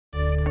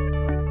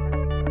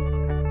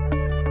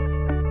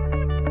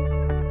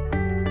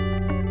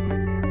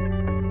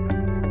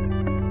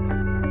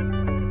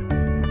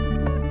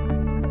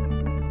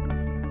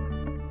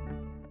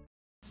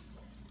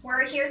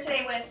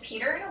today with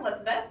Peter and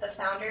Elizabeth, the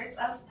founders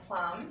of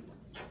Plum.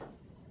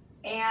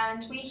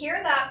 And we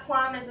hear that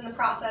Plum is in the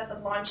process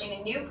of launching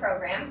a new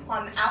program,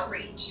 Plum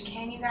Outreach.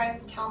 Can you guys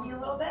tell me a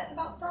little bit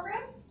about the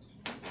program?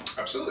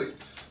 Absolutely.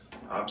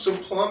 So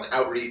Plum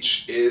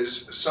Outreach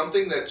is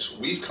something that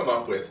we've come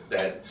up with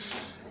that,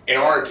 in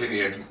our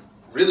opinion,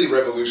 really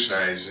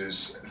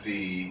revolutionizes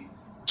the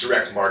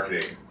direct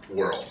marketing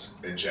world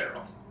in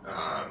general.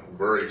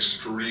 We're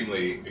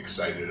extremely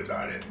excited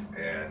about it,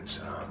 and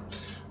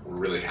we're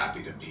really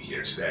happy to be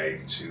here today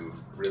to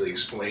really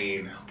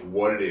explain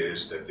what it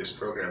is that this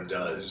program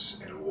does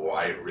and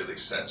why it really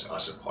sets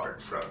us apart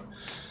from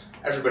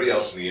everybody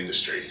else in the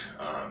industry.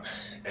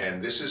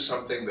 And this is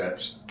something that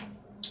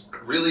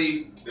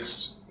really,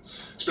 it's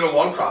been a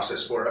long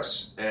process for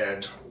us,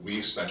 and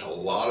we've spent a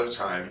lot of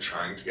time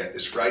trying to get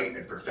this right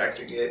and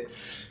perfecting it,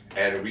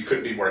 and we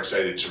couldn't be more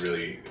excited to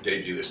really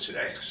debut this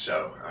today.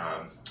 So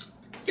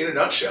in a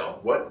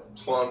nutshell, what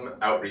Plum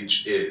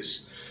Outreach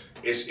is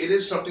it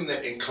is something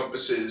that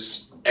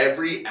encompasses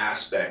every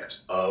aspect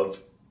of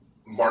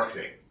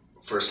marketing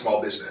for a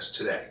small business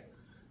today.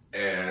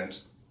 And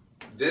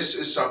this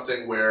is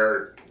something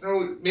where,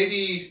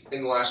 maybe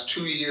in the last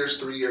 2 years,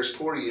 3 years,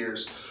 4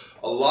 years,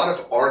 a lot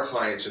of our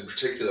clients in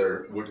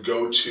particular would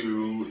go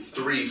to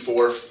 3,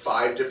 4,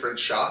 5 different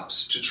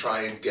shops to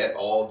try and get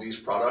all of these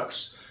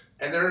products,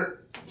 and they're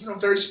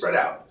very spread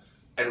out.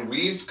 And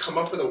we've come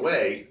up with a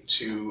way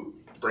to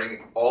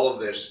bring all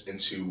of this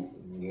into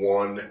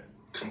one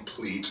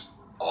complete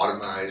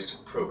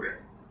automized program.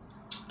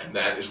 And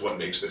that is what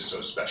makes this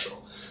so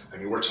special. I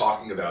mean, we're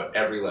talking about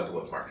every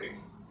level of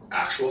marketing.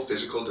 Actual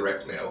physical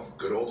direct mail,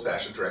 good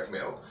old-fashioned direct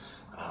mail,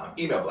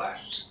 email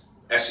blasts,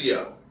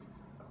 SEO,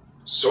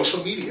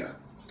 social media,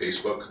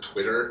 Facebook,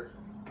 Twitter,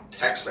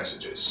 text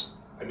messages.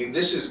 I mean,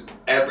 this is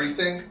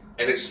everything,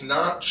 and it's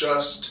not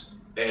just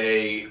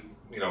a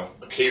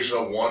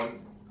occasional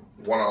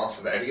one-off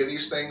of any of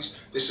these things.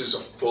 This is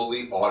a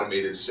fully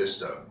automated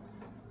system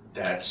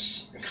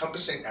that's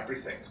encompassing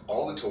everything,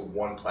 all into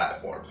one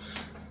platform.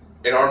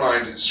 In our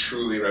minds, it's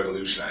truly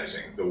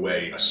revolutionizing the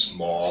way a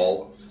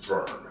small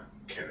firm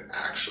can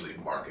actually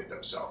market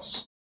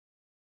themselves.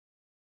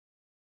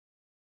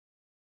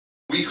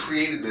 We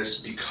created this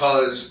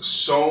because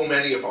so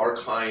many of our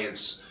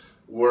clients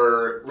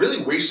were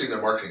really wasting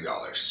their marketing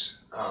dollars.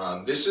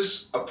 This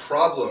is a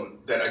problem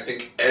that I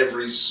think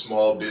every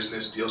small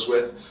business deals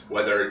with,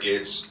 whether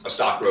it's a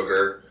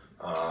stockbroker,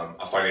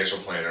 a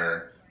financial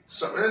planner,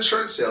 an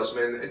insurance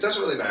salesman. It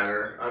doesn't really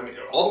matter. I mean,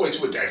 all the way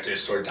to a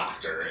dentist or a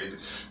doctor.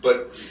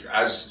 But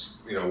as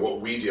what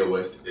we deal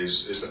with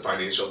is the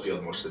financial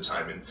field most of the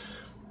time. And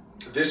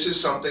this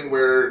is something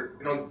where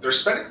they're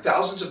spending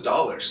thousands of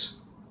dollars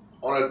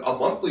on a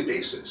monthly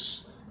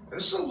basis. And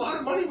this is a lot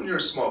of money when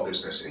you're a small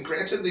business. And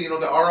granted, the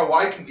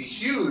ROI can be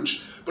huge,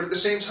 but at the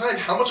same time,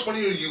 how much money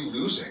are you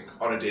losing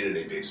on a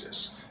day-to-day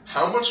basis?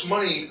 How much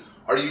money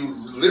are you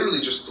literally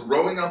just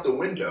throwing out the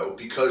window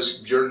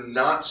because you're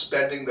not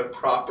spending the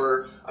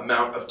proper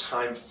amount of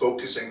time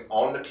focusing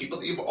on the people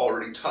that you've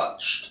already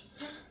touched?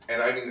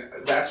 And I mean,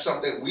 that's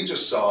something we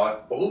just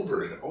saw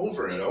over and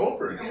over and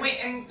over again.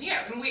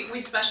 And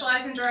we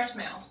specialize in direct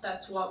mail.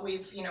 That's what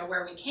we've,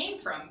 where we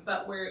came from.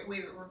 But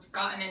we've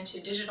gotten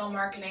into digital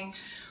marketing.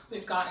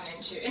 We've gotten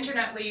into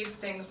internet leads,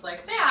 things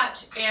like that.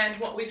 And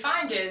what we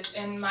find is,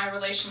 in my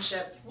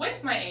relationship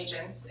with my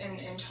agents,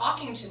 in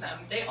talking to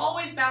them, they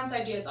always bounce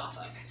ideas off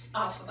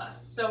of us.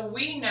 So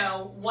we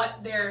know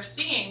what they're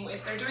seeing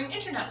if they're doing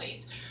internet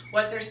leads,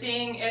 what they're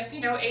seeing if,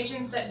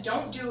 agents that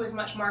don't do as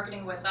much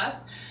marketing with us,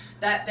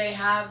 that they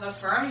have a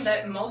firm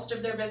that most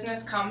of their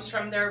business comes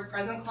from their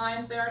present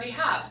clients they already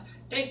have.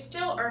 They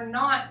still are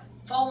not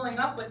following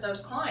up with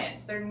those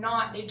clients. They don't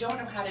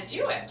know how to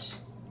do it.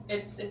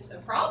 It's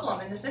a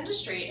problem in this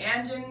industry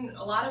and in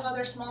a lot of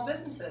other small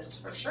businesses,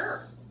 for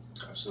sure.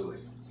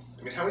 Absolutely.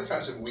 I mean, how many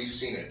times have we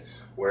seen it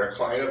where a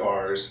client of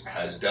ours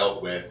has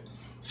dealt with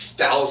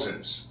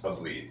thousands of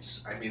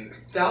leads? I mean,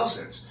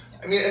 thousands.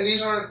 I mean, and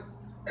these aren't,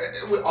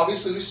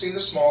 obviously we've seen the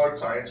smaller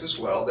clients as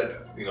well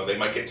that, they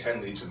might get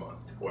 10 leads a month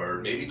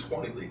or maybe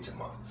 20 leads a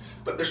month.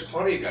 But there's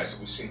plenty of guys that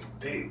we've seen,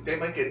 they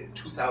might get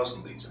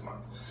 2,000 leads a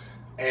month.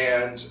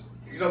 And,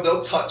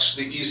 they'll touch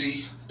the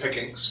easy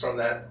pickings from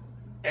that.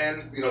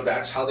 And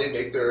that's how they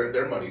make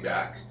their money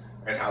back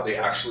and how they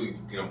actually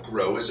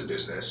grow as a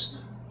business.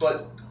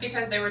 But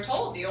because they were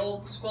told, the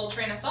old school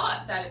train of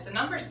thought, that it's a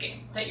numbers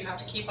game, that you have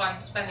to keep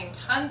on spending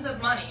tons of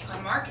money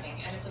on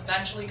marketing and it's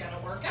eventually going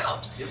to work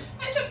out. Yep.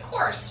 And of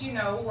course,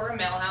 we're a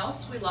mail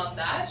house. We love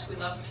that. We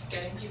love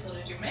getting people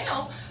to do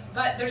mail.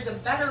 But there's a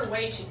better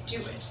way to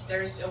do it.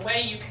 There's a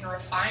way you can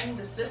refine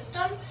the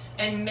system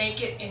and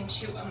make it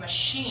into a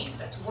machine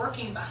that's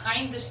working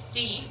behind the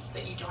scenes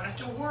that you don't have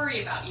to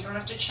worry about. You don't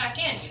have to check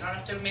in. You don't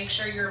have to make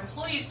sure your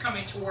employee's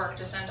coming to work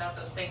to send out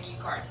those thank you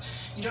cards.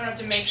 You don't have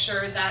to make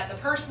sure that the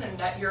person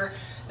that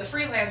the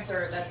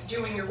freelancer that's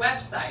doing your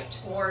website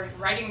or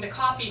writing the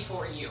copy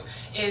for you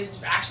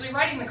is actually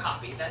writing the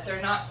copy, that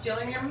they're not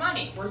stealing your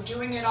money. We're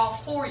doing it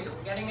all for you.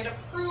 We're getting it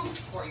approved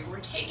for you.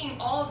 We're taking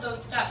all of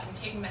those steps and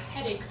taking the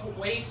headache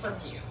away from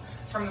you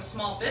from a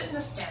small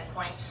business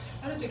standpoint,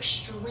 that is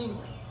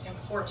extremely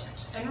important.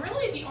 And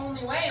really the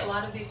only way a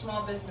lot of these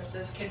small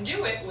businesses can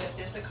do it with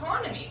this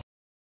economy.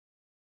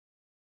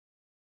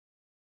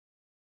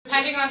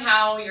 Depending on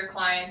how your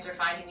clients are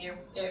finding you,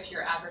 if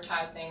you're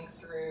advertising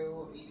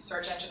through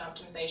search engine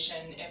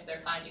optimization, if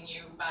they're finding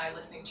you by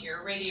listening to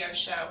your radio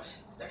show,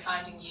 if they're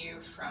finding you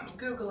from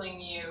Googling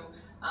you,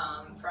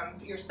 from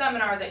your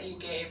seminar that you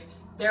gave,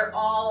 they're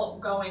all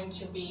going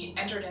to be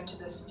entered into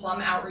this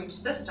Plum outreach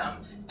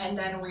system, and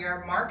then we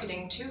are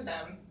marketing to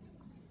them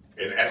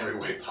in every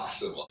way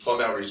possible.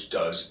 Plum Outreach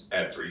does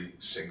every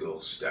single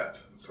step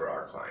for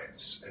our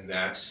clients, and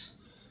that's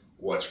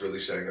what's really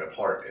setting it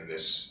apart in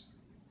this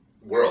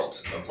world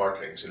of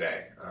marketing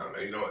today.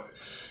 And you know what?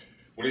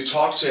 When you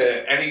talk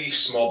to any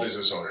small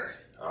business owner,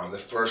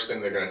 the first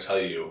thing they're going to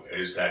tell you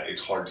is that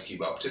it's hard to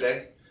keep up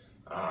today.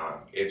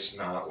 It's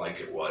not like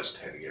it was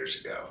 10 years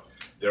ago.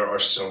 There are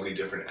so many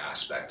different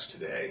aspects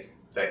today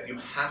that you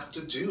have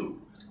to do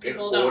in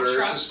order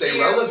to stay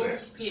relevant.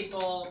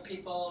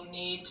 People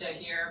need to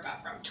hear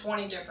about from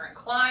 20 different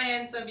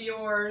clients of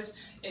yours.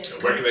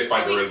 Where can they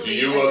find a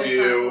review of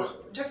you?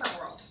 Different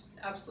world.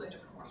 Absolutely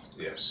different world.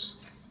 Yes.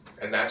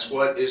 And that's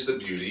what is the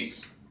beauty,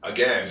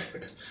 again,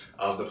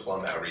 of the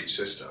Plum Outreach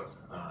system.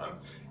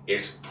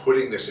 It's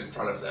putting this in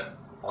front of them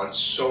on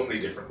so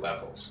many different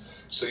levels.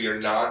 So you're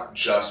not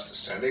just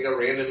sending a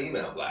random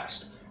email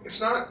blast. It's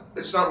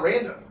not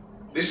random.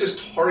 This is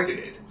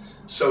targeted.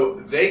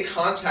 So they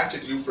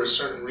contacted you for a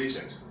certain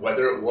reason,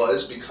 whether it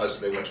was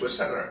because they went to a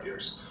seminar of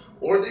yours,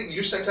 or that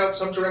you sent out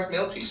some direct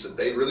mail piece that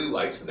they really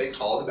liked and they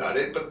called about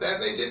it, but then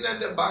they didn't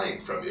end up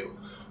buying from you.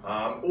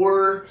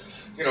 Or,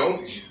 you know,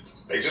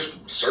 they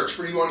just searched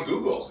for you on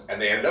Google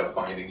and they ended up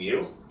finding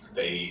you.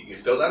 You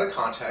filled out a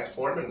contact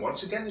form, and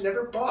once again, they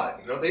never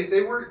bought. You know,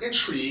 they were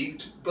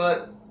intrigued,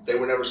 but they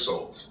were never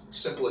sold.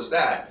 Simple as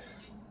that.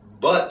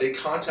 But they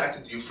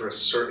contacted you for a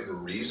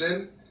certain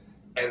reason,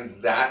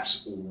 and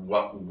that's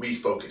what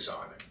we focus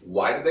on.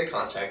 Why did they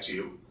contact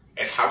you,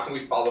 and how can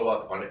we follow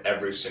up on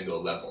every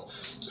single level?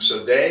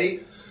 So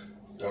they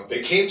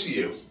came to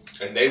you,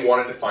 and they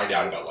wanted to find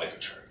out about life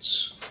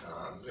insurance.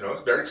 You know,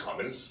 a very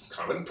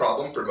common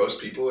problem for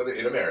most people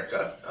in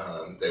America.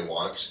 They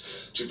want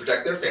to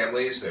protect their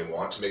families. They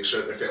want to make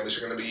sure that their families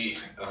are going to be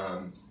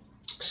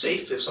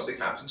safe if something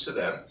happens to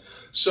them.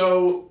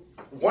 So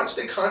once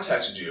they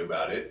contacted you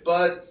about it,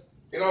 but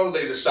you know,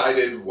 they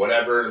decided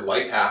whatever,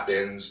 life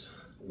happens,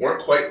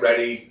 weren't quite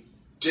ready,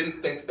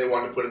 didn't think they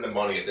wanted to put in the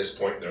money at this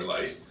point in their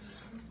life,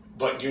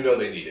 but you know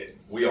they need it.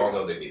 We all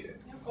know they need it.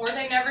 Or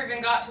they never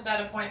even got to that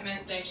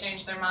appointment, they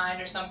changed their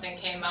mind, or something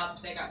came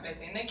up, they got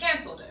busy and they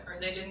canceled it, or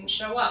they didn't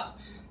show up.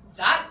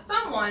 That's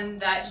someone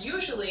that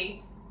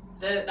usually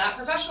that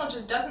professional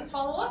just doesn't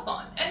follow up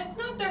on. And it's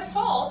not their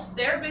fault.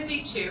 They're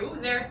busy too.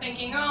 They're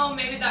thinking, oh,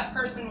 maybe that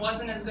person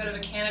wasn't as good of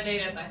a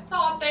candidate as I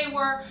thought they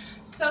were,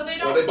 so they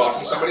don't. Or they bought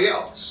from somebody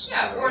else.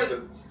 Yeah,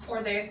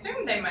 or they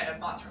assumed they might have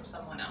bought from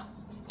someone else.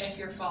 If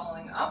you're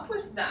following up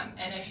with them,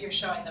 and if you're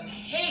showing them,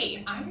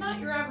 hey, I'm not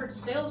your average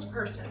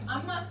salesperson.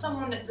 I'm not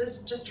someone that's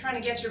just trying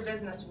to get your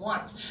business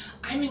once.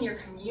 I'm in your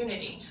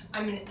community.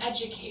 I'm an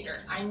educator.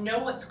 I know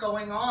what's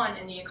going on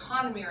in the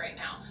economy right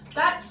now.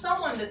 That's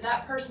someone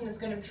that person is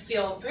going to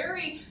feel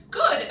very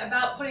good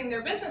about putting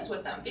their business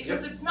with them,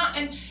 because it's not,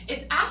 and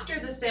it's after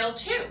the sale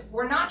too.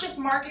 We're not just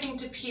marketing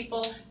to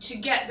people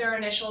to get their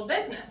initial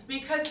business,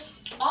 because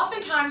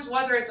oftentimes,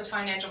 whether it's a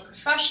financial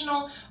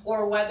professional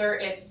or whether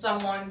it's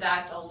someone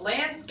that's a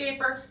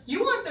landscaper, you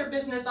want their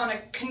business on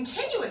a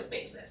continuous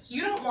basis.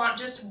 You don't want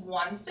just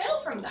one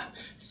sale from them.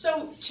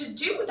 So to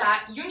do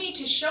that, you need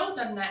to show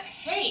them that,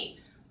 hey,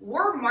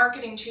 we're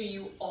marketing to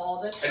you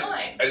all the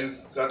time. And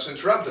not to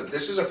interrupt, but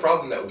this is a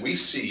problem that we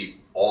see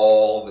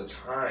all the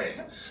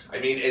time. I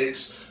mean,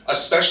 it's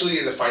especially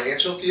in the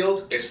financial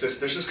field. There's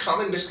this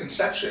common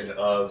misconception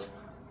of,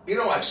 you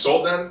know, I've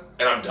sold them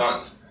and I'm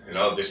done. You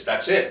know,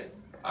 that's it.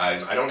 I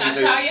don't need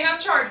to. That's how you have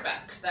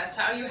chargebacks. That's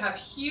how you have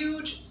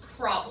huge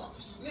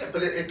problems. Yeah,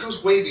 but it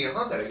goes way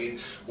beyond that. I mean,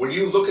 when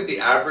you look at the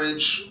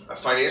average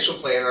financial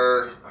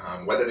planner,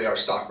 whether they are a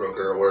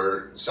stockbroker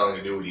or selling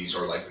annuities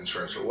or life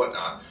insurance or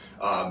whatnot,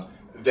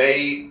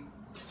 they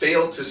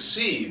fail to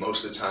see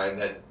most of the time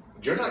that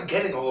you're not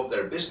getting all of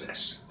their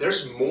business.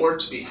 There's more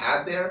to be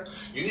had there.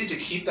 You need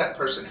to keep that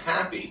person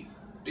happy,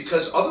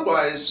 because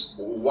otherwise,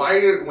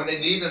 when they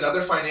need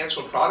another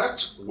financial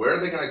product, where are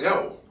they going to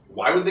go?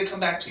 Why would they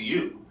come back to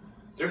you?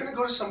 They're going to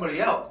go to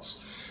somebody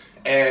else.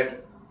 And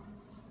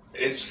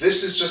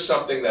this is just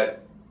something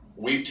that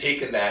we've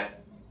taken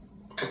that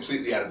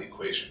completely out of the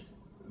equation.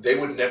 They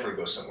would never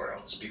go somewhere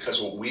else, because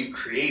what we've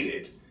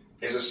created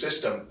is a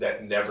system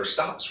that never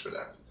stops for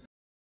them.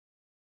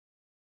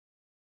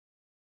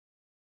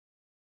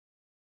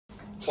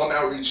 Plum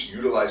Outreach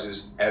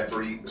utilizes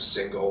every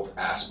single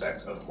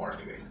aspect of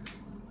marketing.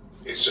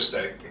 It's just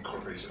that it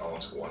incorporates it all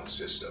into one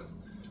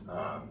system.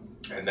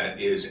 And that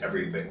is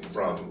everything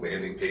from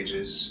landing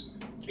pages,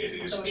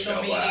 it is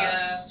email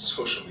blasts,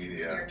 social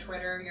media, your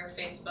Twitter, your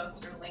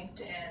Facebook, your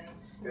LinkedIn,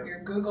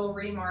 your Google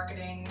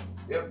remarketing.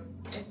 Yep.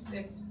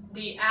 It's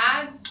The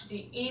ads,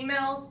 the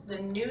emails, the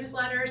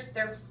newsletters,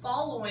 they're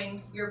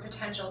following your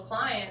potential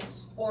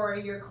clients or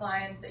your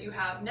clients that you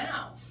have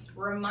now,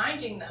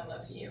 reminding them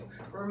of you,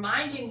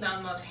 reminding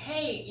them of,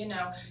 hey, you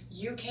know,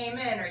 you came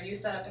in or you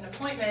set up an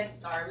appointment,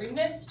 sorry we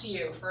missed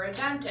you for a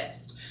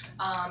dentist,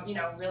 you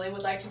know, really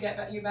would like to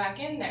get you back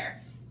in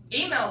there.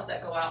 Emails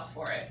that go out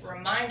for it,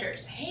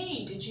 reminders,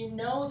 hey, did you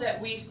know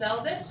that we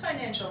sell this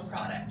financial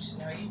product?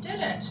 No, you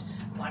didn't.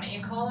 Why don't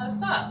you call us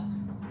up?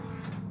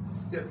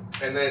 Yep.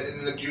 And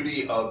the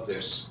beauty of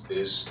this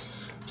is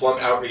Plum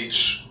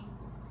Outreach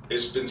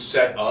has been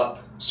set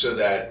up so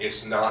that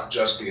it's not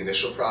just the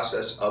initial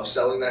process of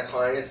selling that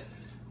client.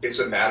 It's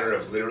a matter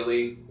of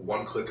literally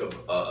one click of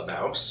a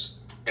mouse,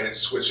 and it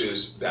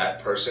switches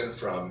that person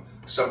from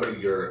somebody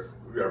you're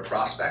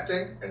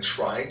prospecting and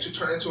trying to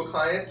turn into a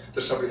client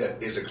to somebody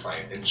that is a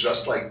client. And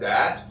just like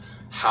that,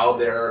 how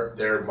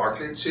they're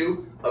marketed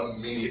to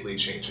immediately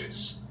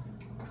changes.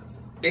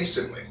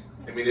 Instantly.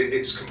 I mean,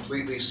 it's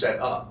completely set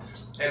up.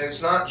 And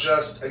it's not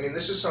just, I mean,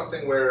 this is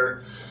something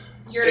where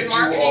you're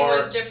marketing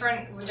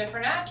with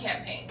different ad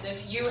campaigns.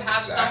 If you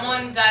have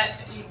someone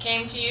that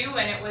came to you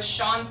and it was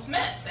Sean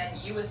Smith, and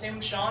you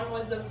assume Sean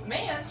was a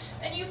man,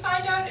 and you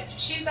find out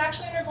she's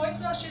actually in her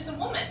voicemail, she's a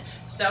woman.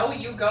 So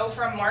you go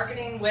from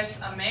marketing with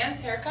a man's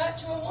haircut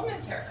to a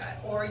woman's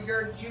haircut, or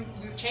you're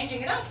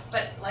changing it up.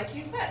 But like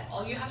you said,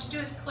 all you have to do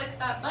is click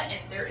that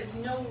button. There is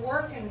no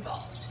work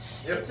involved.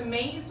 Yep. It's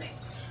amazing.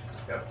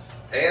 Yep.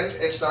 And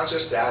it's not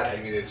just that.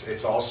 I mean,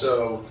 it's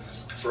also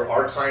for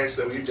our clients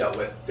that we've dealt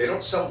with. They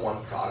don't sell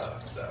one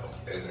product though,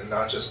 and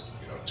not just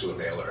to a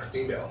male or a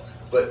female,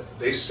 but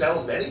they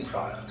sell many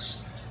products.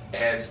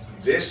 And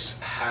this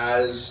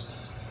has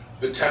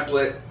the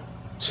template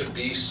to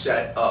be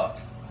set up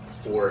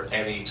for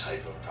any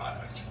type of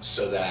product,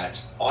 so that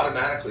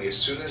automatically, as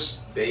soon as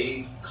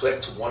they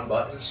clicked one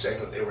button saying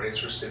that they were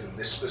interested in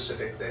this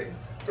specific thing,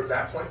 from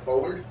that point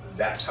forward,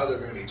 that's how they're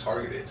going to be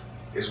targeted,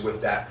 is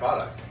with that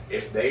product.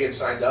 If they had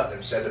signed up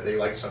and said that they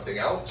liked something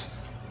else,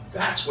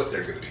 that's what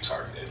they're going to be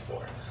targeted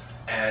for.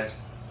 And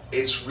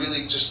it's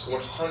really just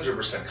 100%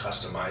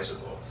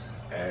 customizable.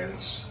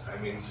 And I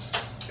mean,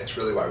 it's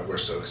really why we're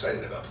so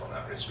excited about Plum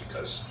Outreach,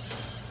 because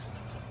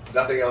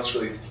nothing else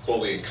really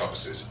fully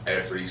encompasses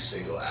every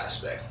single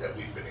aspect that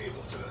we've been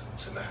able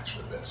to match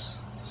with this.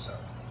 So.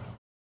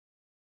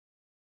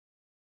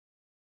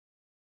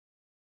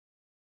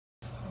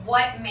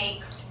 What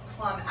makes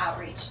Plum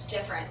Outreach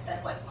different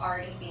than what's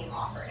already being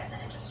offered in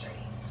the industry?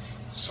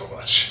 So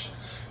much.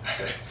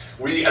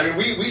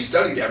 we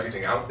studied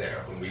everything out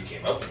there when we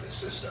came up with this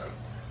system.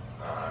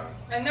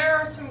 And there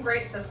are some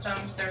great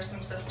systems. There are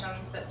some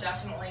systems that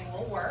definitely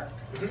will work.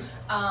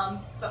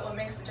 Mm-hmm. But what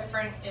makes it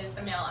different is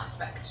the mail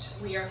aspect.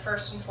 We are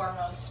first and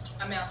foremost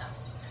a mail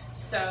house.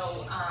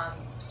 So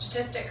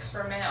statistics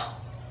for mail,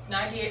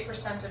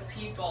 98% of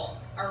people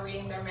are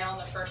reading their mail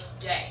in the first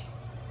day.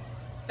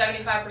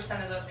 75%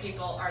 of those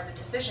people are the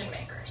decision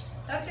makers.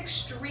 That's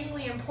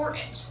extremely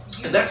important.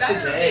 And that's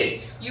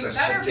today. You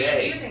better be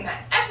using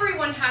that.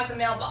 Everyone has a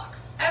mailbox.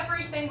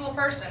 Every single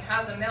person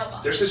has a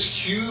mailbox. There's this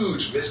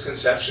huge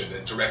misconception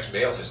that direct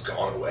mail has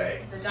gone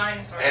away. The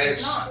dinosaur and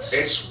is not.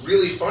 It's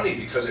really funny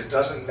because it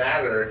doesn't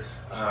matter.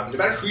 No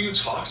matter who you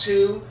talk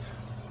to,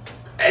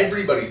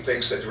 everybody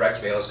thinks that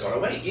direct mail has gone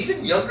away.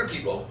 Even younger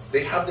people,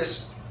 they have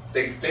this,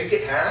 they think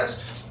it has,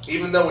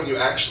 even though when you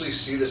actually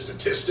see the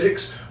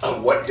statistics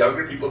of what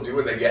younger people do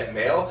when they get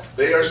mail,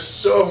 they are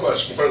so much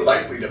more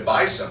likely to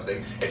buy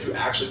something if you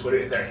actually put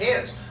it in their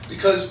hands.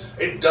 Because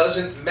it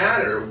doesn't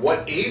matter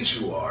what age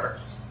you are.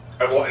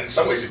 Well, in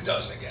some ways it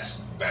does, I guess,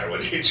 no matter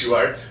what age you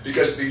are,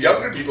 because the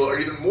younger people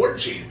are even more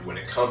jaded when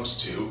it comes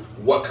to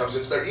what comes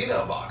into their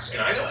email box.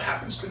 And I know it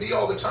happens to me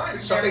all the time.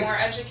 It's something more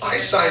educated.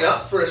 I sign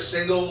up for a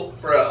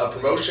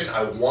promotion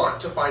I want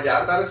to find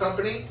out about a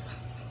company.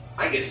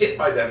 I get hit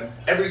by them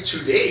every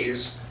 2 days,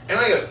 and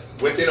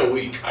within a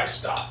week I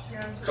stop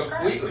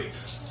completely.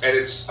 And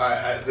it's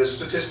the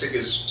statistic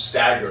is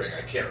staggering.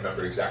 I can't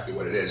remember exactly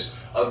what it is,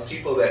 of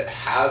people that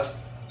have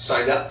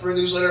signed up for a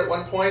newsletter at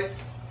one point,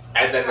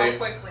 and then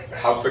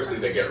how quickly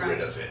they get rid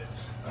of it,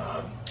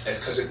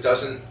 because it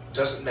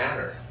doesn't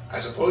matter.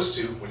 As opposed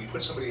to when you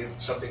put something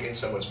in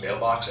someone's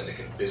mailbox and they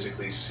can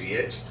physically see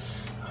it,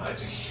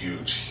 it's a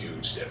huge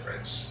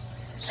difference.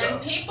 So.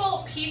 And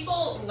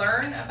people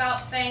learn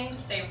about things,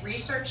 they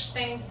research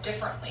things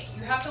differently.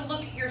 You have to look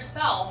at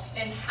yourself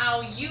and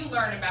how you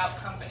learn about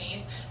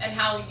companies and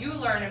how you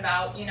learn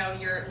about,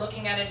 you're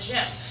looking at a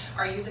gym.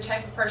 Are you the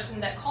type of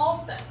person that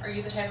calls them? Are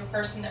you the type of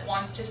person that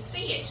wants to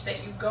see it,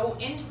 that you go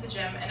into the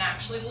gym and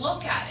actually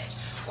look at it?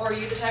 Or are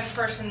you the type of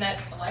person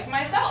that, like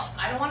myself,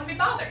 I don't want to be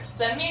bothered.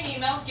 Send me an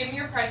email, give me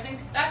your pricing,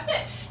 that's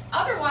it.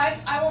 Otherwise,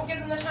 I won't give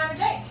them the time of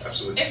day.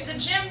 Absolutely. If the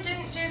gym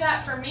didn't do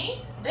that for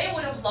me, they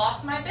would have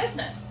lost my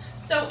business.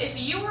 So if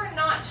you are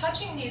not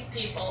touching these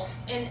people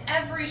in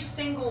every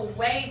single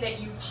way that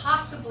you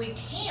possibly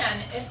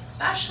can,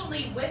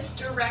 especially with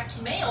direct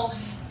mail,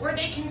 where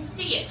they can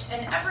see it,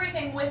 and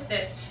everything with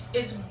this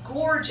is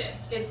gorgeous,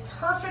 it's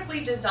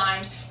perfectly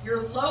designed,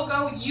 your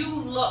logo, you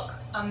look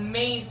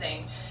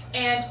amazing.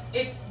 And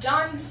it's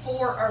done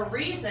for a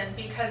reason,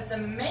 because the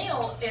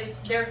mail is,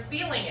 they're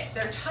feeling it,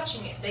 they're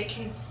touching it, they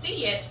can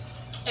see it,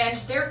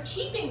 and they're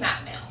keeping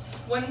that mail.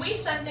 When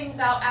we send things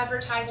out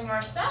advertising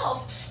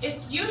ourselves,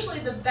 it's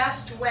usually the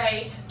best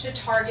way to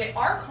target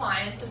our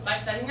clients is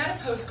by sending out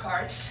a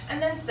postcard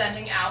and then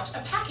sending out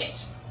a packet.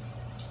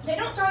 They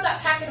don't throw that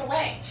packet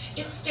away.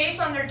 It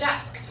stays on their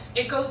desk.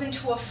 It goes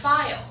into a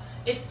file.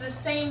 It's the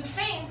same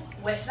thing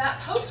with that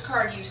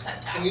postcard you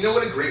sent out. And you know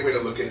what a great way to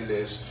look at it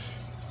is?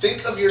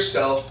 Think of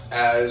yourself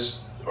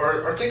as,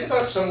 or think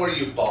about somewhere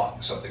you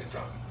bought something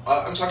from.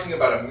 I'm talking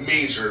about a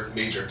major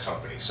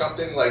company.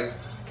 Something like,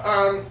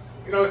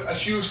 a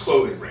huge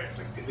clothing brand,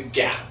 like the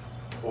Gap,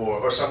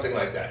 or something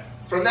like that.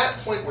 From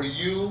that point where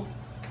you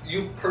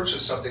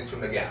purchase something from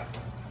the Gap,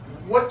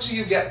 what do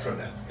you get from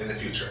them in the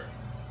future?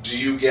 Do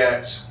you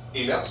get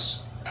emails?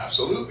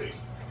 Absolutely.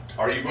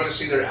 Are you going to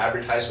see their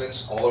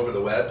advertisements all over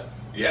the web?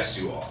 Yes,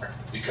 you are.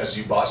 Because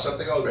you bought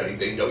something already,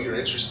 they know you're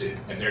interested,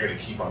 and they're going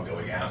to keep on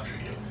going after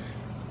you.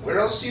 Where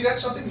else do you get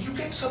something? You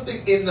get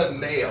something in the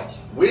mail,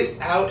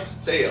 without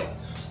fail.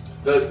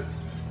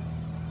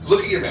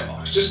 Look at your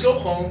mailbox. Just go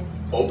home,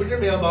 open your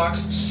mailbox,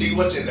 see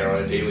what's in there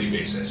on a daily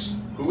basis.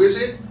 Who is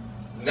it?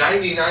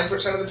 99%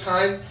 of the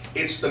time,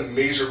 it's the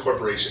major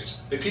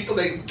corporations. The people,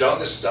 they've done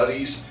the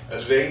studies,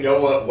 they know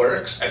what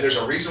works, and there's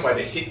a reason why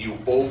they hit you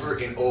over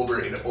and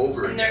over and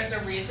over again. And there's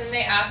a reason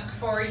they ask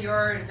for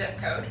your zip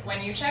code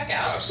when you check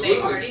out. Absolutely.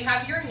 They already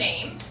have your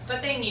name,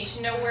 but they need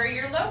to know where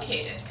you're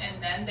located.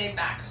 And then they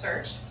back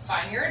search,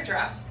 find your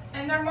address,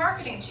 and they're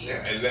marketing to you.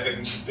 Yeah,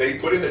 and they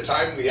put in the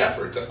time and the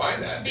effort to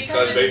find that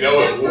Because they know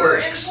it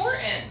works. it's super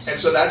important. And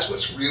so that's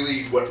what's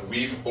really what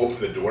we've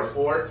opened the door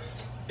for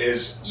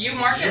is You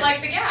market like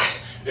the Gap.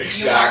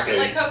 Exactly. You market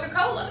like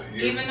Coca-Cola,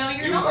 even though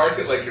you're not. You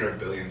market like you're a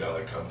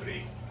billion-dollar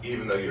company,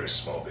 even though you're a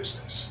small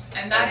business.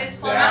 And that is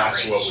Plum That's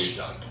Outreach. what we've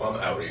done. Plum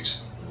Outreach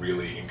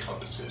really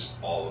encompasses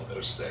all of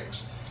those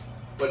things.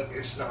 But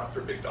it's not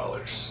for big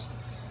dollars.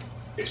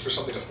 It's for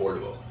something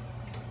affordable.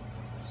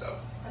 So.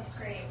 That's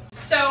great.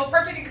 So,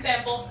 perfect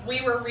example,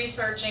 we were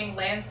researching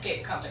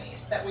landscape companies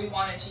that we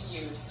wanted to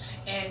use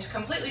and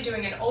completely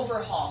doing an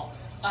overhaul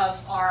of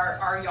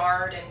our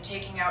yard and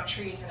taking out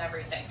trees and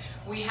everything.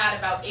 We had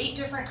about 8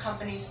 different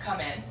companies come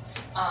in.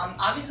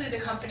 Obviously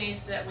the companies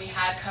that we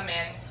had come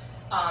in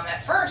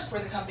at first were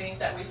the companies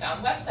that we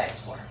found websites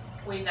for.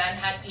 We then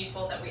had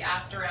people that we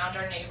asked around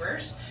our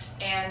neighbors,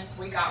 and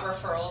we got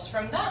referrals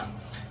from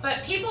them.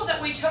 But people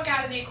that we took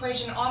out of the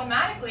equation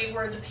automatically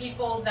were the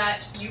people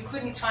that you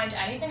couldn't find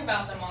anything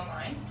about them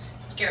online,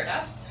 scared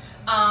us.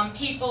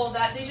 People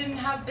that they didn't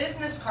have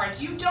business cards.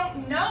 You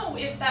don't know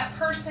if that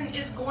person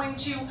is going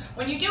to,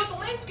 when you deal with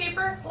a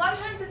landscaper, a lot of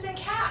times it's in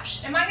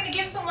cash. Am I going to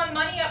give someone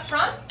money up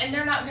front and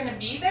they're not going to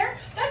be there?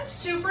 That's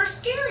super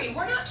scary.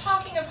 We're not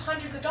talking of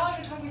hundreds of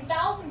dollars, we're talking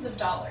thousands of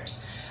dollars.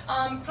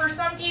 For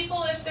some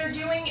people, if they're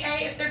going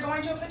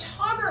to a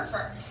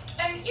photographer,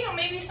 and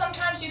maybe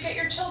sometimes you get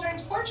your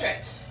children's portrait.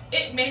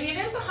 Maybe it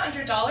is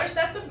 $100.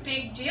 That's a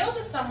big deal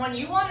to someone.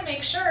 You want to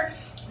make sure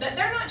that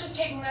they're not just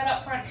taking that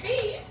upfront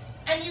fee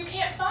and you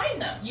can't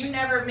find them.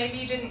 Maybe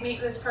you didn't meet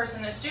this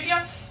person in a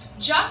studio.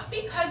 Just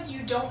because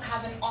you don't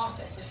have an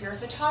office, if you're a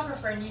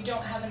photographer and you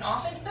don't have an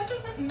office, that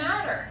doesn't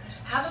matter.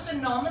 Have a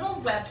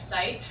phenomenal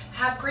website,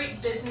 have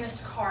great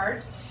business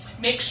cards.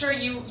 Make sure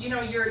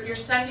you're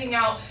sending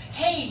out,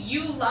 hey,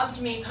 you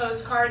loved me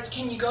postcards,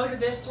 can you go to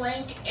this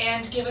link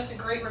and give us a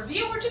great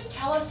review, or just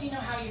tell us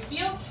how you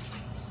feel.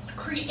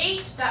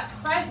 Create that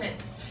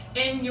presence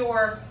in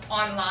your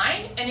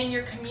online and in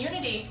your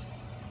community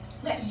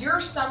that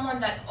you're someone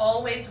that's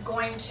always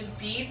going to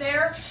be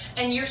there,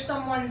 and you're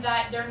someone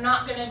that they're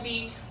not going to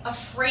be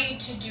afraid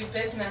to do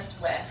business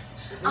with.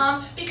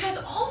 Because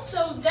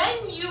also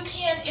then you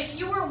can, if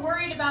you were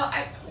worried about,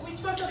 we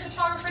spoke to a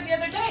photographer the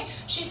other day,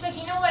 she said,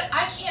 you know what,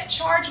 I can't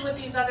charge what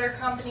these other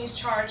companies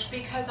charge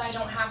because I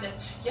don't have this.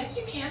 Yes,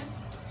 you can.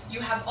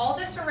 You have all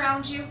this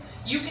around you.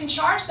 You can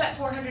charge that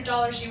 $400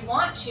 you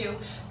want to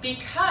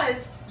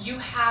because you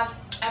have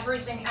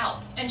everything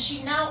else. And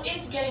she now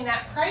is getting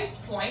that price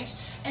point,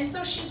 and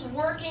so she's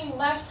working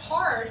less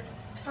hard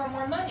for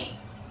more money.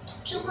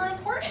 Super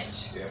important.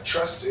 Yeah,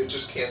 trust, it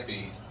just can't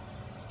be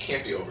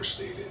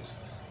overstated.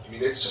 I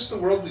mean, it's just the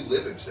world we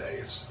live in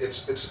today.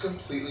 It's a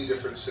completely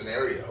different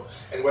scenario.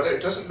 And whether it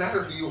doesn't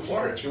matter who you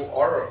are, if you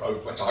are a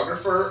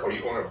photographer or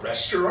you own a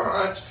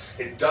restaurant,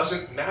 it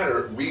doesn't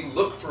matter. We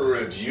look for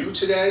a review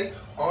today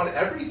on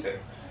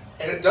everything.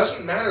 And it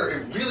doesn't matter,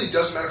 it really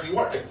doesn't matter who you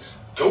are.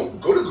 Go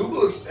to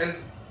Google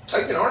and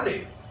type in our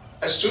name.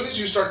 As soon as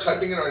you start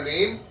typing in our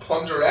name,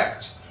 Plum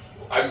Direct,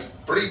 I'm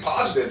pretty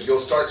positive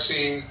you'll start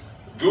seeing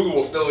Google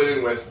will fill it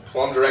in with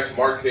Plum Direct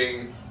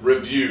marketing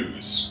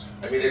reviews.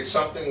 I mean, it's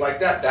something like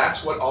that.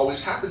 That's what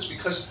always happens,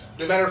 because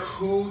no matter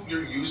who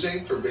you're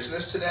using for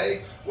business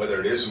today,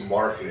 whether it is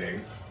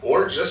marketing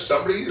or just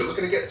somebody you're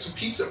looking to get some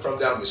pizza from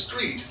down the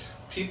street,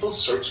 people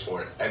search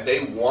for it, and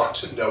they want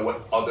to know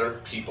what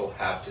other people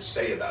have to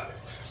say about it.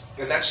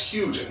 And that's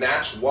huge, and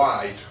that's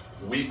why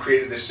we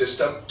created this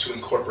system to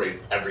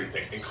incorporate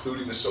everything,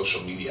 including the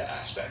social media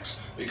aspects,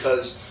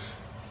 because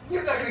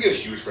you're not going to get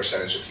a huge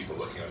percentage of people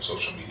looking on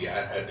social media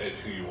at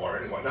who you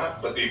are and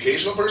whatnot, but the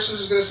occasional person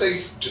is going to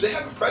say, do they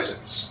have a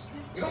presence?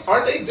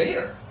 Are they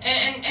there?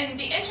 And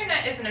the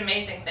internet is an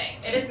amazing thing.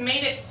 It has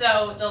made it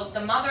so the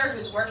mother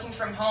who's working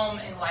from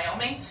home in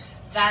Wyoming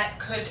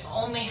that could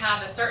only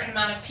have a certain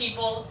amount of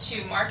people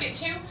to market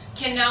to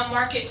can now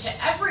market to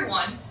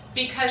everyone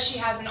because she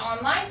has an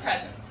online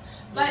presence.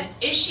 But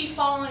is she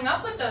following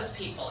up with those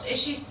people?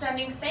 Is she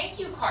sending thank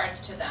you cards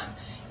to them?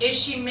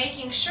 Is she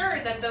making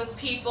sure that those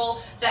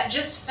people that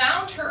just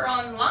found her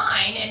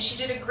online, and she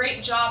did a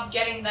great job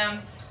getting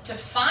them to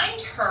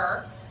find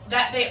her,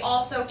 that they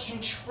also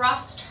can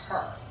trust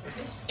her?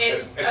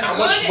 It's and a how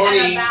good much money,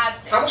 and a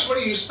bad thing. How much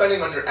money are you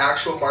spending on your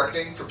actual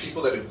marketing for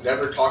people that have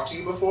never talked to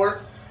you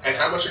before? And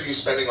how much are you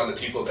spending on the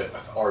people that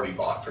have already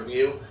bought from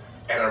you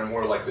and are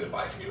more likely to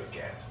buy from you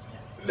again?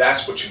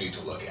 That's what you need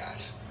to look at.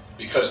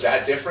 Because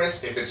that difference,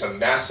 if it's a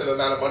massive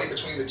amount of money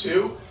between the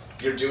two,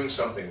 you're doing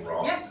something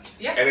wrong. Yes,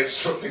 yes. And it's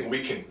something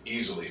we can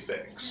easily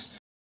fix.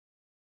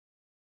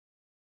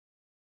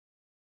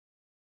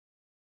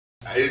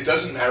 It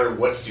doesn't matter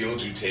what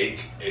field you take,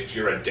 if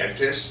you're a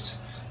dentist,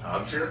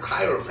 if you're a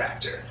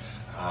chiropractor.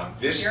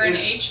 If you're an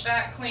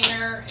HVAC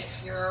cleaner,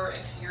 if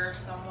you're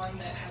someone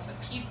that has a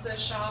pizza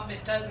shop,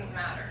 it doesn't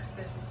matter.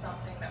 This is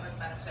something that would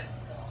benefit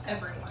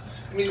everyone.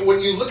 I mean, when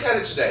you look at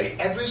it today,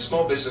 every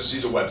small business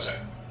needs a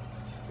website.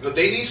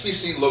 They need to be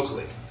seen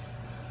locally.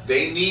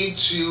 They need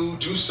to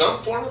do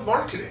some form of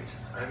marketing.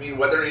 I mean,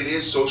 whether it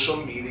is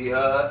social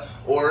media,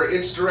 or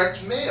it's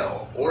direct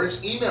mail, or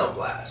it's email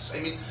blasts. I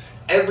mean,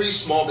 every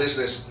small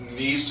business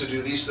needs to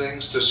do these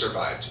things to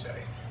survive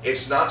today.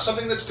 It's not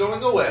something that's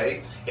going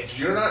away. If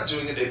you're not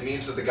doing it, it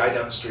means that the guy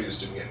down the street is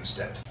doing it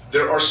instead.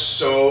 There are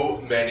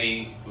so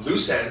many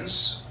loose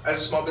ends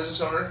as a small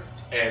business owner,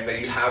 and that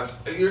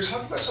you're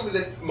talking about somebody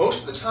that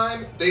most of the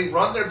time, they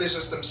run their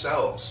business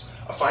themselves.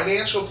 A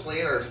financial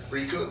planner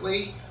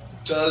frequently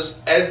does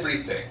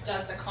everything.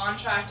 Does the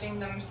contracting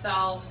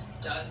themselves,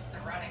 does the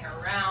running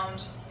around.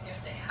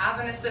 If they have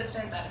an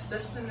assistant, that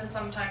assistant is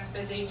sometimes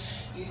busy.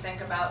 You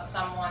think about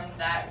someone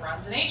that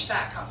runs an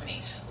HVAC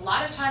company. A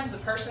lot of times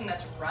the person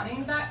that's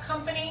running that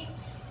company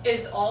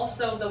is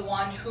also the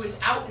one who's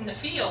out in the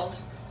field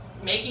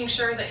making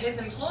sure that his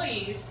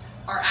employees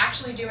are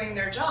actually doing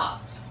their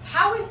job.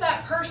 How is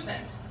that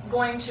person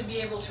going to be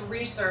able to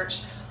research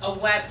a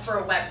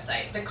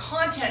website, the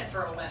content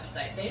for a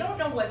website? They don't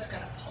know what's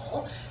going to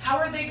pull. How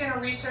are they going to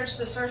research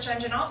the search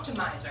engine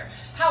optimizer?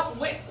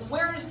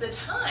 Where is the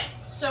time?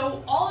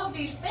 So all of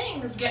these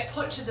things get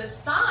put to the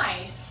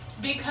side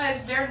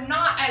because they're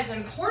not as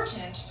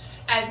important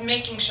as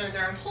making sure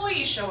their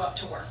employees show up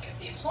to work. If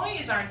the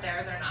employees aren't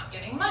there, they're not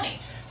getting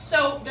money.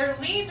 So they're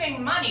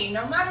leaving money,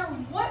 no matter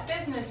what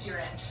business you're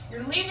in,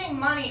 you're leaving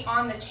money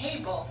on the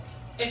table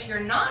if you're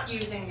not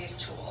using these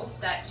tools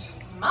that you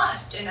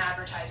must in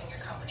advertising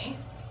your company,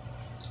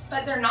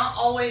 but they're not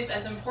always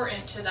as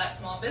important to that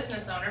small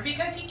business owner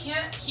because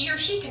he or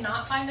she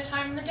cannot find the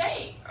time in the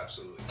day.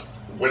 Absolutely.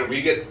 When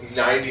we get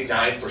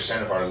 99%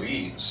 of our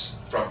leads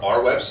from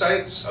our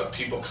websites of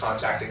people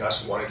contacting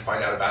us wanting to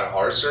find out about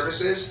our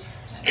services,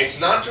 it's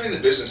not during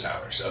the business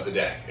hours of the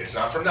day. It's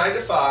not from 9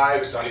 to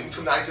 5, it's not even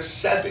from 9 to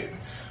 7.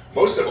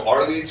 Most of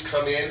our leads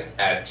come in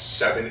at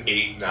 7,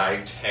 8,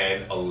 9,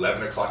 10,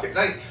 11 o'clock at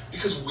night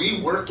because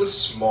we work with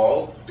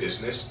small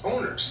business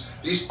owners.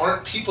 These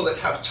aren't people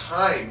that have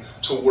time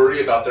to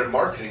worry about their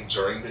marketing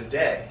during the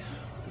day.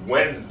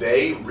 When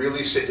they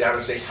really sit down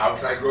and say, how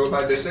can I grow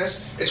my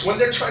business? It's when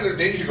they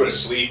need to go to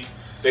sleep.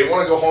 They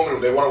want to go home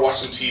and they want to watch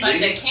some TV, but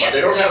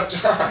they don't have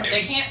time.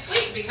 They can't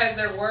sleep because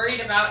they're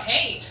worried about,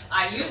 hey,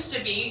 I used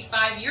to be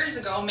 5 years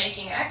ago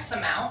making X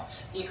amount,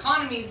 the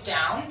economy's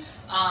down,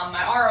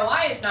 my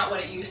ROI is not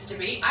what it used to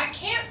be, I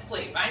can't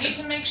sleep, I need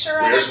to make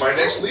sure Where's my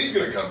next lead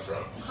going to come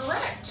from?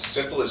 Correct.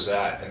 Simple as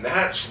that, and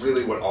that's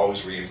really what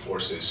always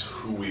reinforces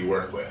who we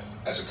work with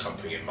as a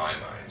company in my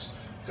mind.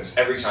 Because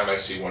every time I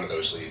see one of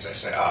those leads, I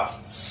say,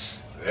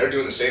 they're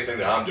doing the same thing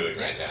that I'm doing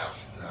right now.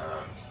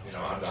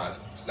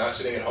 I'm not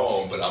sitting at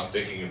home, but I'm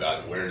thinking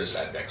about where does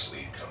that next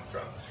lead come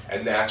from.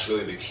 And that's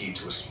really the key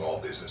to a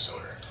small business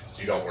owner.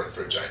 You don't work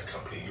for a giant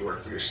company, you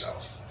work for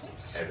yourself.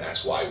 And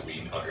that's why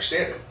we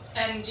understand it.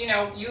 And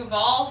you've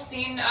all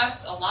seen us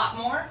a lot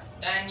more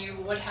than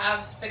you would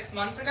have 6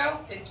 months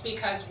ago. It's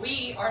because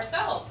we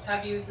ourselves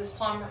have used this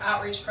Plum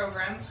Outreach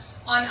program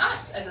on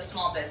us as a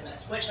small business,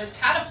 which has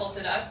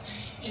catapulted us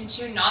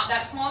into not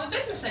that small of a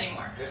business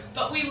anymore. Yeah.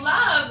 But we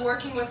love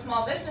working with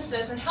small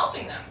businesses and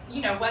helping them.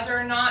 Whether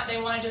or not they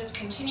want to just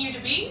continue to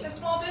be a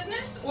small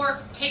business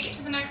or take it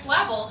to the next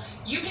level,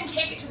 you can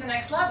take it to the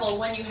next level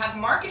when you have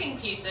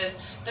marketing pieces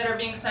that are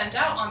being sent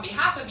out on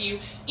behalf of you,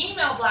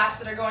 email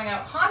blasts that are going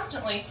out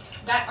constantly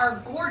that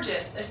are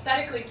gorgeous,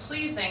 aesthetically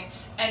pleasing,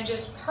 and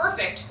just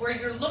perfect, where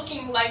you're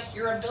looking like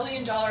you're a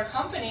billion-dollar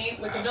company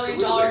with a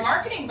billion-dollar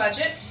marketing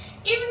budget,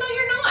 even though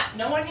you're not.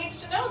 No one needs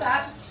to know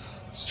that.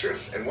 It's true.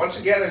 And once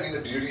again,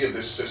 the beauty of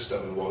this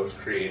system and what we've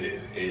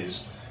created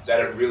is that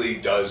it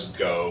really does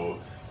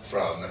go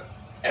from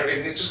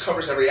everything. It just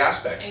covers every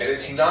aspect. And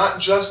it's not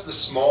just the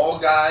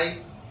small guy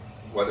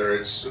whether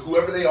it's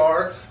whoever they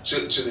are, to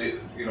the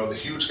the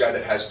huge guy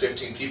that has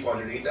 15 people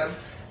underneath them.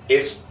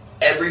 It's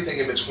everything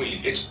in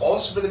between. It's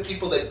also for the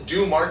people that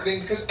do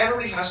marketing, because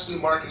everybody has to do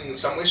marketing in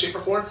some way, shape,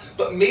 or form,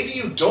 but maybe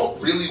you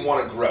don't really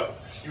want to grow.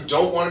 You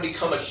don't want to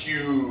become a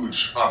huge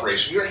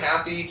operation. You're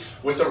happy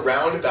with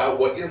around about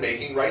what you're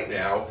making right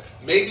now.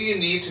 Maybe you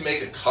need to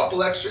make a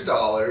couple extra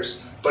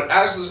dollars, but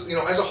as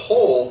a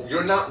whole,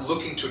 you're not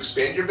looking to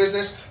expand your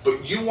business,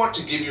 but you want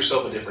to give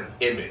yourself a different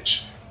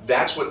image.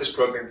 That's what this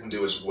program can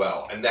do as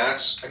well, and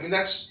that's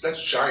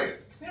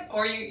giant. Yep.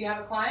 Or you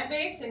have a client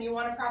base and you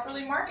want to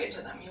properly market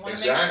to them. You want to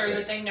Exactly. make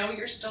sure that they know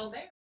you're still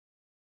there.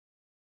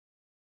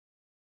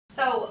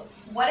 So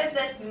what does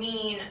this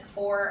mean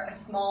for a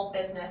small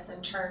business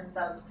in terms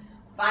of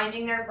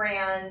finding their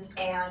brand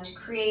and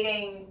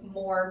creating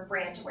more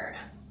brand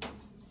awareness?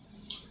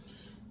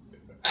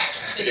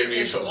 It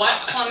means a what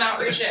lot. Plum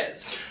Outreach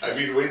is. I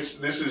mean,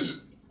 this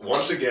is,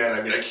 once again,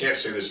 I mean, I can't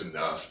say this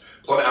enough.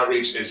 Plum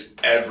Outreach is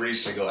every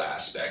single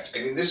aspect. I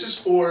mean, this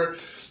is for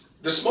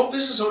the small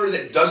business owner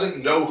that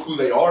doesn't know who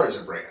they are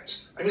as a brand.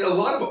 I mean, a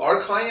lot of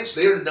our clients,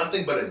 they are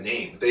nothing but a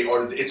name.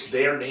 It's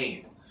their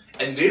name.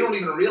 And they don't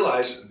even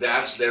realize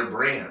that's their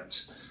brand.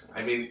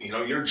 I mean,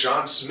 you're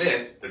John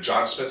Smith, the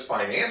John Smith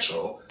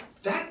Financial,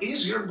 that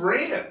is your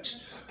brand.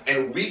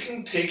 And we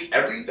can take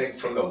everything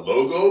from the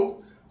logo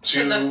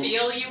to the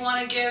feel you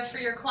want to give for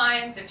your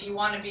clients. If you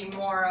want to be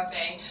more of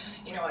a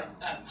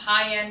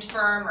high-end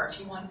firm, or if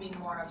you want to be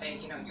more of a,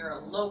 you're a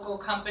local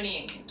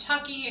company in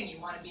Kentucky and you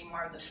want to be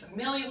more of the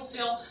familial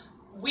feel,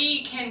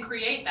 we can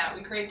create that.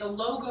 We create the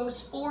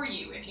logos for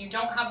you. If you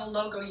don't have a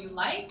logo you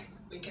like,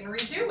 we can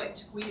redo it.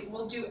 We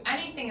will do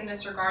anything in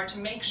this regard to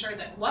make sure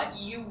that what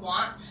you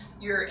want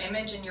your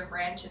image and your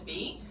brand to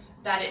be,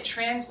 that it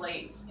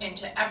translates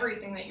into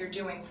everything that you're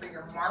doing for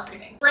your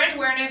marketing. Brand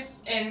awareness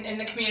in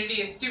the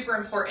community is super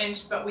important,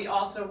 but we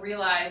also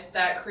realize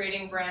that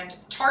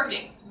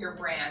targeting your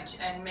brand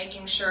and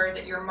making sure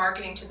that you're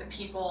marketing to the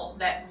people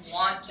that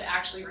want to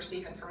actually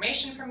receive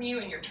information from you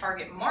in your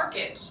target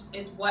market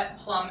is what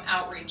Plum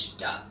Outreach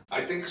does.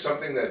 I think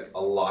something that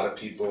a lot of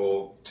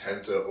people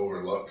tend to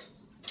overlook,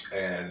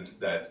 and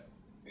that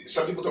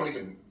some people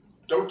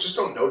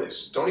don't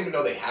notice, don't even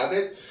know they have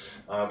it,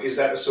 is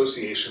that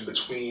association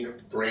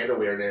between brand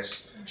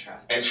awareness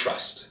and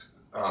trust.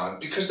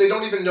 Because they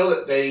don't even know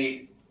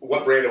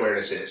what brand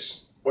awareness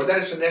is, or that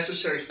it's a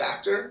necessary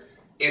factor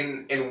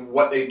in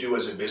what they do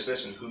as a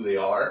business and who they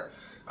are.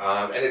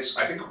 And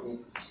I think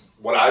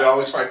what I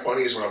always find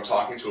funny is when I'm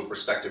talking to a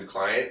prospective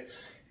client,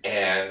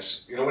 and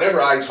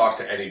whenever I talk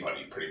to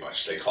anybody, pretty much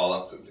they call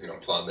up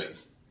Plum, and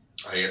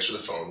I answer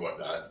the phone and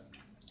whatnot,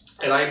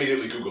 and I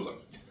immediately Google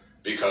them,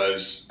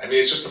 because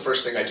it's just the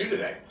first thing I do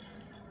today.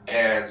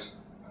 And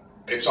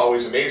it's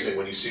always amazing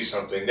when you see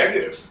something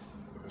negative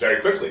very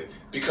quickly,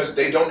 because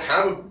they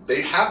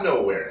have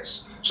no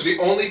awareness. So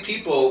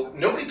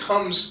nobody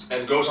comes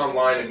and goes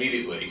online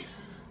immediately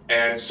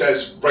and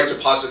writes a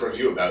positive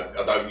review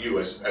about you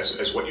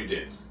as what you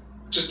did.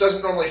 It just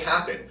doesn't normally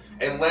happen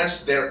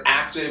unless they're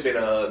active in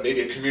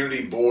maybe a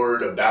community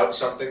board about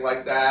something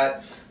like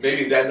that.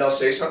 Maybe then they'll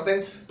say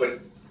something, but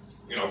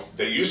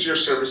they used your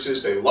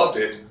services, they loved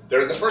it.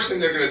 The first thing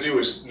they're going to do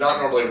is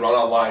not normally run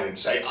online and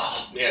say,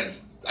 "Oh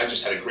man, I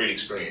just had a great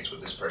experience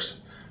with this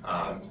person."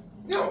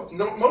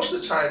 Most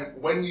of the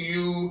time when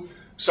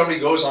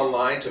somebody goes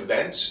online to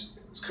vent,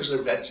 it's because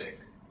they're venting.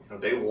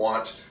 They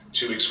want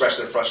to express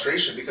their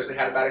frustration because they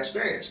had a bad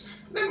experience.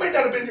 And that might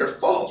not have been your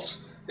fault.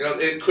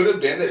 It could have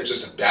been that it's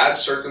just a bad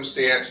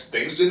circumstance,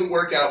 things didn't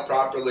work out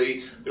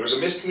properly, there was a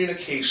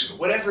miscommunication,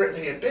 whatever it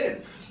may have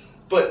been.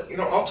 But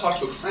I'll talk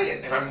to a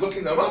client and I'm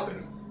looking them up,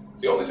 and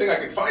the only thing I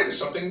can find is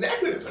something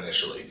negative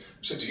initially.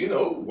 I said, "Do you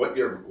know what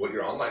your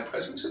online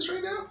presence is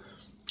right now?"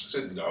 I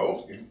said,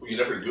 "No." You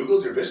never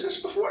Googled your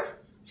business before?"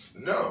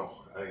 "No."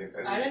 I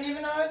didn't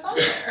even know I was on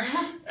there.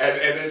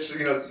 and it's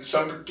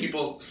some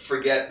people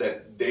forget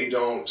that they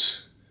don't.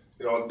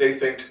 They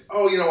think,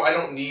 "Oh, I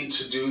don't need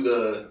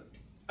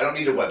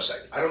a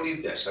website. I don't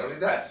need this. I don't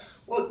need that."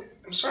 Well,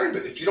 I'm sorry,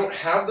 but if you don't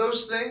have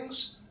those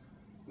things,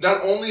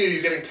 not only are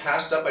you getting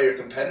passed up by your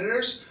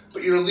competitors,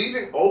 but you're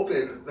leaving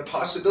open the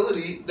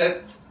possibility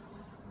that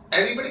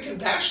anybody can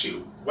bash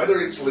you, whether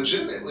it's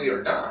legitimately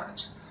or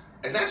not.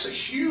 And that's a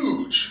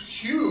huge,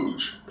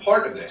 huge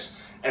part of this.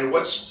 And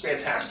what's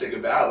fantastic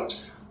about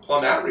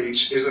Plum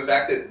Outreach is the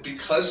fact that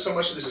because so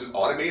much of this is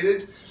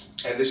automated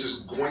and this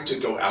is going to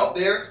go out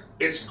there,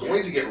 it's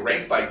going to get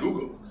ranked by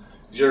Google.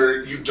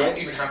 You don't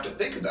even have to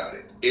think about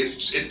it.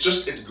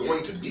 It's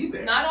going to be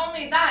there. Not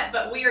only that,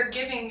 but we are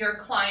giving your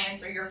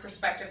clients or your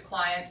prospective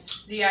clients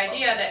the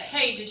idea that,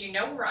 hey, did you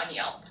know we're on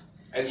Yelp?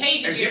 And,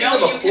 hey, did and you giving know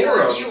them you a can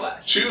forum review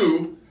us?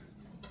 To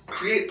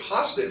create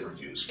positive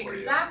reviews for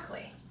you.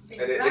 Exactly.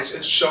 And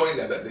it's showing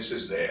them that this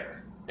is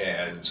there.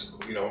 And,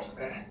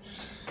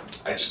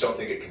 I just don't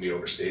think it can be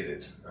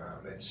overstated.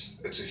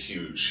 It's a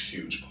huge,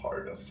 huge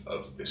part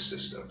of this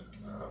system.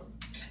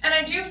 And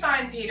I do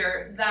find,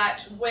 Peter, that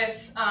with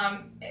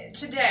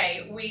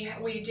today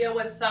we deal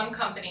with some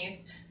companies,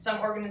 some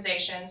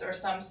organizations or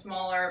some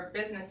smaller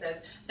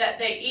businesses that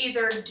they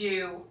either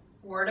do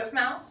word of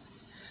mouth,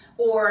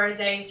 or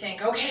they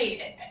think,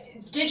 okay,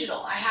 it's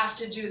digital, I have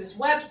to do this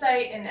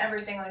website and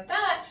everything like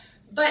that,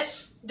 but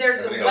there's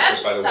Everything a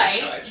else goes by the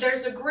website, wayside.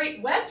 there's a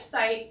great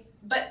website,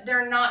 but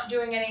they're not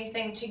doing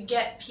anything to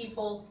get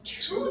people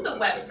to the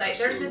website.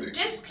 There's a Absolutely.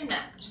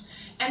 disconnect.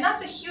 And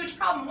that's a huge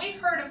problem. We've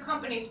heard of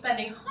companies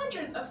spending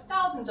hundreds of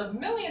thousands of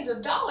millions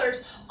of dollars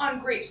on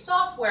great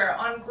software,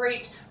 on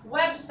great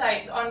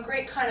websites, on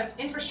great kind of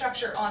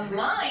infrastructure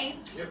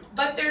online, Yep.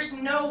 but there's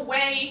no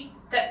way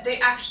that they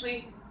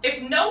actually,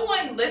 if no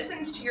one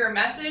listens to your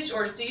message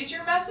or sees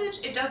your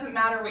message, it doesn't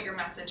matter what your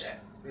message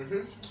is.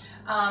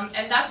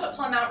 And that's what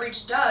Plum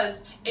Outreach does.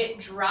 It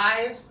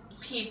drives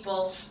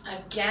people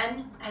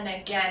again and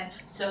again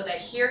so they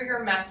hear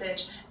your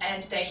message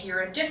and they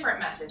hear a different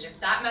message.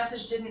 If that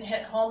message didn't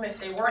hit home, if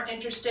they weren't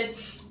interested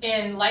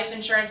in life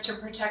insurance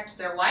to protect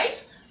their wife,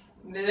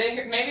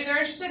 maybe they're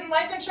interested in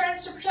life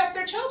insurance to protect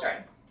their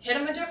children. Hit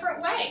them a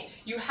different way.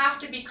 You have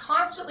to be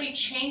constantly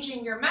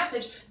changing your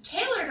message,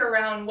 tailored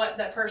around what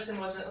that person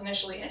was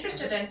initially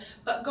interested in,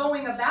 but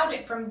going about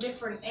it from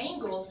different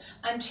angles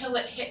until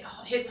it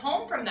hits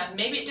home from them.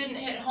 Maybe it didn't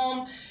hit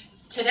home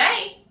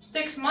today.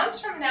 6 months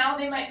from now,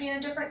 they might be in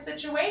a different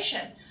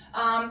situation.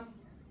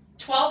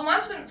 12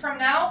 months from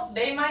now,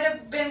 they might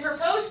have been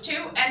proposed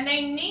to, and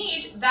they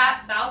need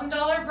that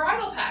 $1,000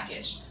 bridal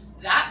package.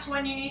 That's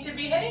when you need to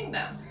be hitting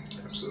them.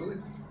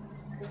 Absolutely.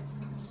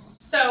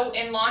 So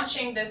in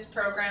launching this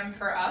program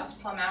for us,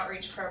 Plum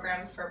Outreach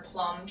program for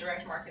Plum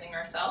Direct Marketing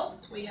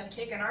ourselves, we have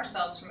taken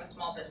ourselves from a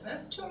small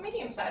business to a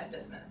medium-sized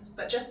business.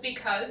 But just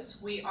because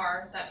we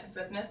are that type of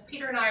business,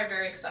 Peter and I are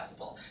very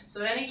accessible.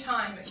 So at any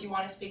time, if you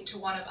want to speak to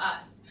one of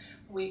us,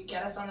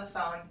 get us on the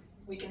phone,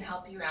 we can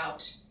help you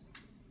out.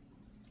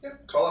 Yeah,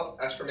 call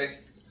up, ask for me.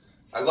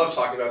 I love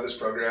talking about this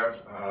program.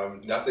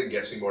 Nothing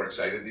gets me more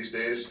excited these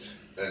days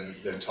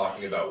than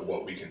talking about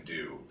what we can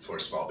do for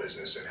a small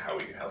business and how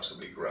we can help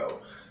somebody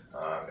grow.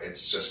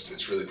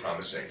 It's really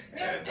promising.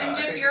 Yeah.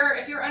 And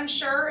if you're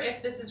unsure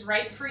if this is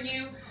right for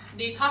you,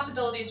 the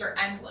possibilities are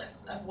endless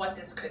of what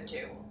this could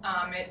do.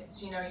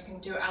 It's, you can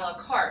do a la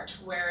carte,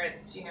 where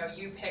it's,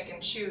 you pick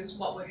and choose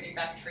what would be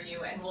best for you,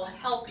 and we'll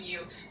help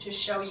you to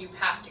show you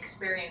past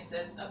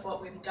experiences of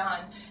what we've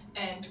done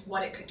and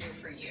what it could do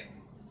for you.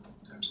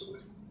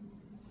 Absolutely.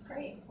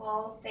 Great.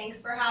 Well, thanks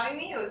for having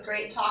me. It was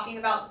great talking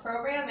about the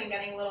program and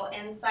getting a little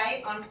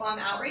insight on Plum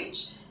Outreach.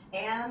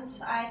 And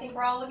I think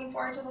we're all looking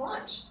forward to the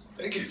launch.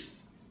 Thank you.